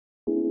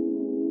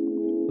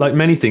Like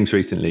many things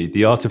recently,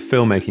 the art of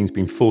filmmaking has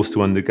been forced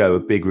to undergo a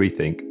big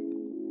rethink.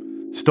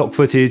 Stock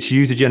footage,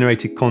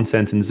 user-generated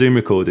content and Zoom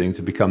recordings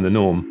have become the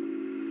norm.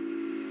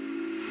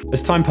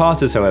 As time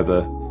passes,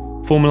 however,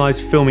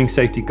 formalised filming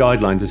safety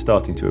guidelines are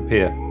starting to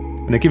appear,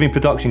 and are giving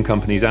production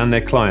companies and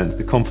their clients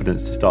the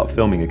confidence to start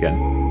filming again.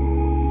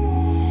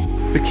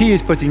 The key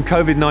is putting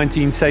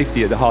Covid-19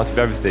 safety at the heart of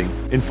everything,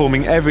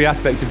 informing every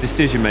aspect of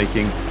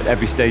decision-making at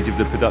every stage of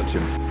the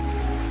production.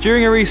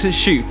 During a recent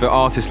shoot for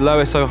artist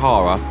Lois,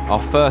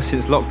 our first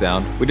since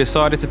lockdown, we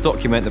decided to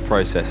document the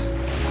process.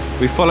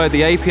 We followed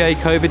the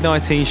APA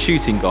Covid-19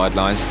 shooting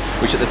guidelines,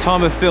 which at the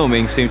time of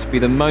filming seemed to be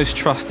the most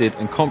trusted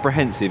and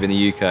comprehensive in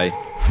the UK.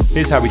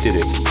 Here's how we did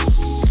it.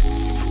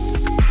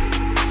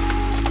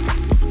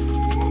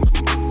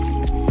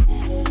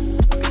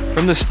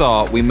 From the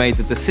start, we made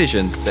the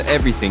decision that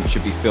everything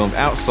should be filmed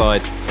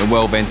outside in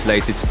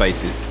well-ventilated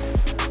spaces.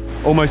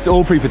 Almost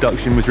all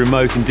pre-production was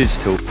remote and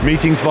digital.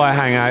 Meetings via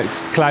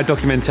Hangouts, cloud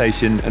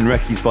documentation and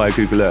recce's via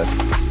Google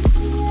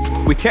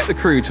Earth. We kept the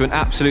crew to an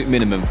absolute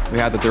minimum. We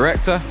had the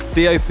director,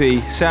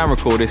 DOP, sound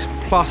recordist,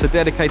 plus a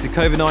dedicated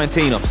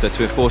Covid-19 officer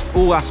to enforce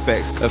all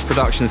aspects of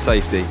production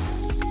safety.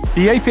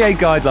 The APA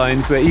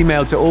guidelines were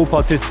emailed to all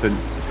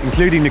participants,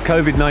 including the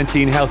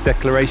Covid-19 health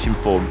declaration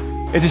form.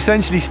 It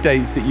essentially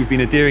states that you've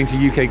been adhering to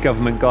UK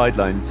government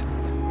guidelines,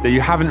 that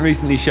you haven't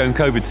recently shown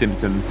COVID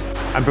symptoms,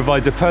 and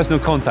provides a personal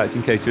contact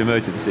in case of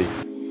emergency.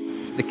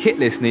 The kit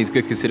list needs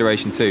good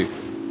consideration too.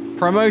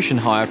 Promotion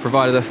Hire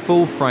provided a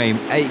full-frame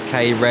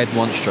 8K RED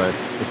Monstro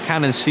with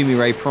Canon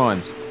Sumi-Ray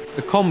primes.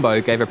 The combo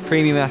gave a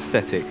premium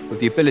aesthetic with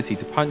the ability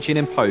to punch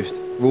in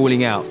post,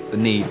 ruling out the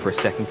need for a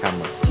second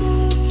camera.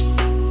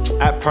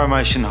 At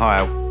Promotion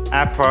Hire,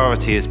 our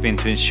priority has been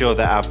to ensure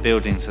that our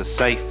buildings are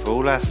safe for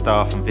all our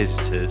staff and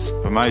visitors,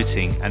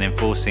 promoting and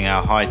enforcing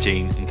our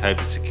hygiene and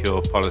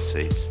COVID-secure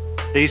policies.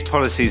 These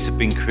policies have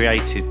been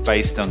created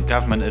based on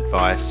government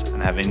advice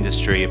and have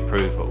industry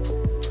approval.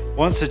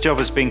 Once the job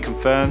has been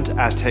confirmed,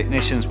 our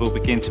technicians will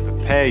begin to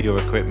prepare your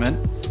equipment.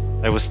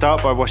 They will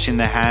start by washing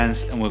their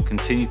hands and will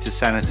continue to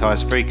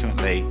sanitise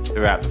frequently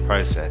throughout the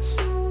process.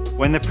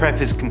 When the prep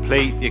is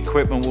complete, the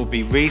equipment will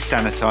be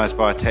re-sanitised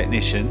by a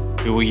technician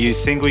who will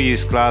use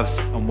single-use gloves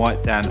and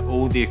wipe down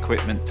all the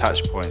equipment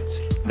touch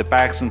points. The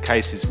bags and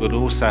cases will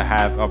also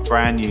have our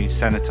brand new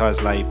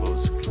sanitised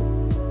labels.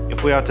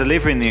 If we are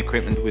delivering the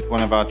equipment with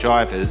one of our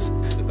drivers,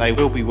 they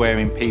will be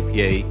wearing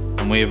PPE,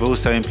 and we have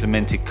also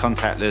implemented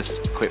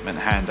contactless equipment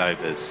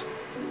handovers.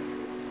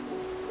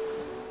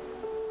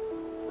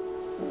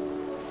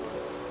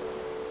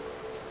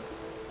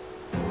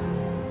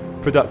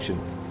 Production.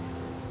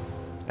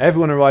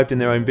 Everyone arrived in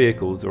their own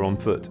vehicles or on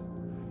foot.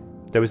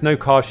 There was no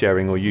car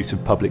sharing or use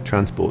of public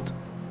transport.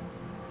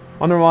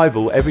 On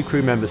arrival, every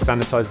crew member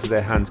sanitises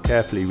their hands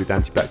carefully with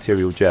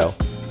antibacterial gel,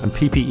 and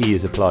PPE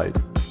is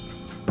applied.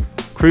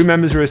 Crew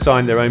members are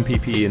assigned their own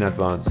PPE in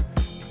advance,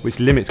 which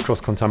limits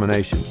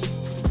cross-contamination.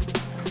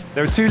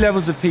 There are two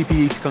levels of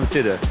PPE to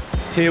consider,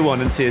 Tier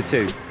 1 and Tier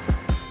 2.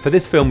 For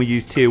this film we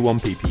used Tier 1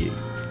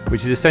 PPE,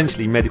 which is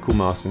essentially medical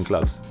masks and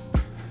gloves.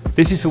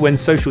 This is for when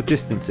social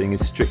distancing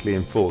is strictly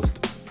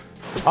enforced.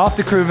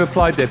 After crew have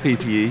applied their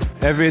PPE,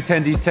 every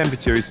attendee's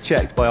temperature is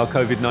checked by our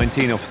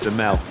Covid-19 officer,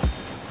 Mel.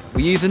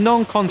 We use a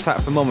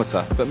non-contact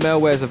thermometer, but Mel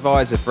wears a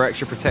visor for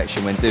extra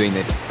protection when doing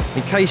this,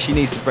 in case she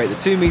needs to break the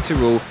 2-metre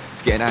rule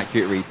to get an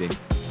accurate reading.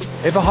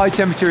 If a high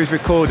temperature is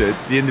recorded,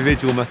 the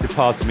individual must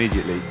depart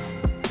immediately.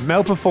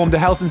 Mel performed a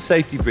health and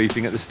safety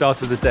briefing at the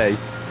start of the day,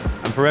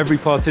 and for every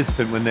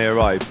participant when they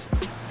arrived.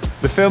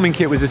 The filming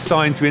kit was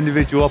assigned to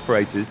individual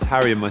operators,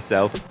 Harry and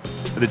myself,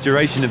 for the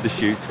duration of the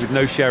shoot with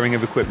no sharing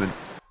of equipment.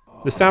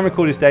 The sound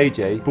recordist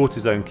AJ brought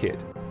his own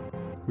kit.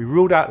 We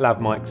ruled out lav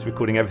mics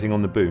recording everything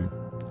on the boom,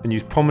 and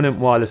used prominent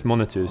wireless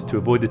monitors to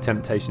avoid the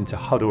temptation to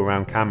huddle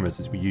around cameras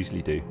as we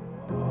usually do.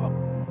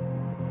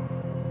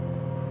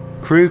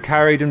 Crew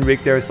carried and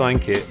rigged their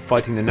assigned kit,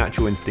 fighting the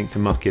natural instinct to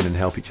muck in and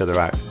help each other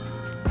out.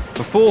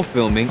 Before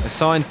filming,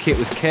 assigned kit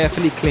was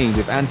carefully cleaned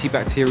with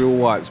antibacterial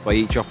wipes by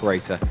each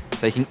operator,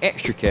 taking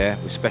extra care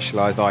with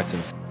specialised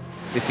items.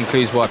 This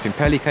includes wiping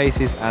pelly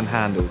cases and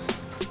handles.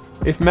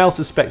 If Mel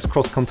suspects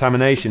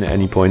cross-contamination at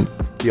any point,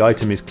 the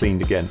item is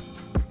cleaned again.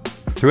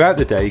 Throughout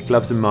the day,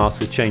 gloves and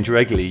masks are changed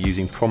regularly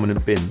using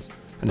prominent bins,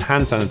 and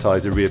hand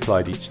sanitizer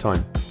reapplied each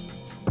time.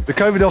 The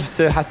COVID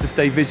officer has to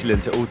stay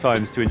vigilant at all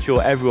times to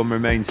ensure everyone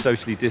remains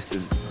socially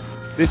distanced.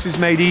 This was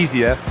made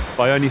easier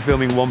by only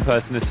filming one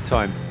person at a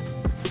time.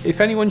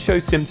 If anyone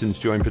shows symptoms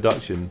during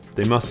production,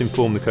 they must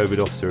inform the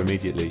COVID officer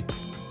immediately.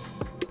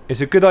 It's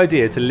a good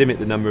idea to limit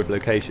the number of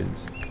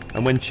locations,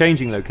 and when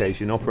changing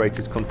location,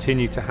 operators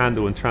continue to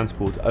handle and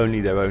transport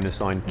only their own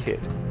assigned kit.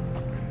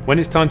 When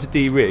it's time to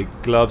de-rig,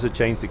 gloves are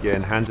changed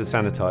again, hands are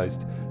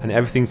sanitised, and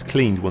everything's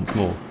cleaned once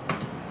more.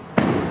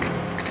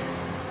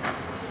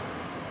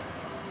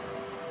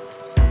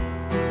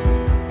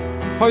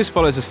 Post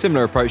follows a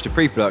similar approach to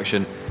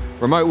pre-production,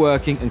 remote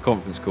working and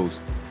conference calls.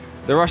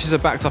 The rushes are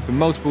backed up in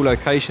multiple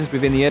locations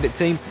within the edit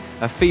team,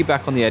 and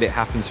feedback on the edit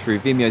happens through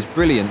Vimeo's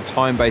brilliant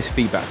time-based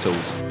feedback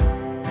tools.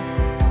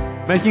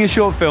 Making a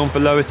short film for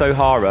Lois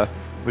O'Hara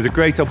was a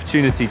great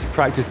opportunity to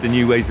practice the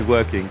new ways of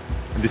working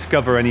and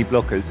discover any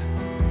blockers.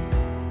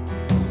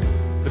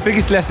 The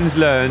biggest lessons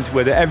learned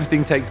were that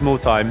everything takes more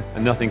time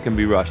and nothing can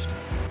be rushed.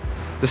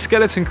 The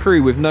skeleton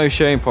crew with no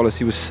sharing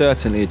policy was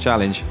certainly a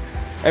challenge.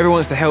 Everyone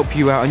wants to help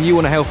you out and you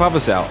want to help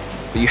others out,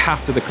 but you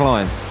have to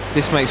decline.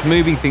 This makes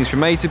moving things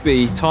from A to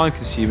B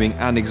time-consuming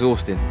and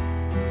exhausting.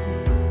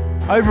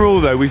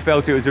 Overall though, we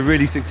felt it was a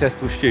really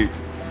successful shoot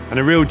and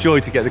a real joy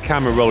to get the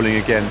camera rolling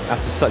again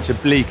after such a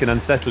bleak and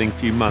unsettling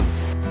few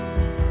months.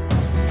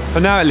 For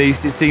now at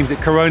least, it seems that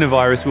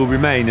coronavirus will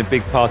remain a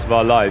big part of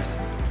our lives.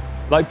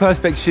 Like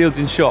perspex shields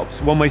in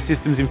shops, one-way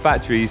systems in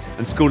factories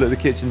and school at the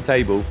kitchen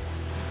table,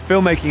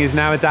 filmmaking is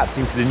now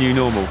adapting to the new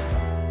normal.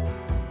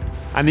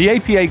 And the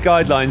APA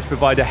guidelines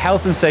provide a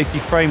health and safety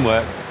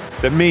framework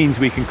that means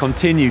we can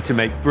continue to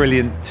make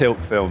brilliant tilt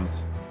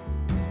films.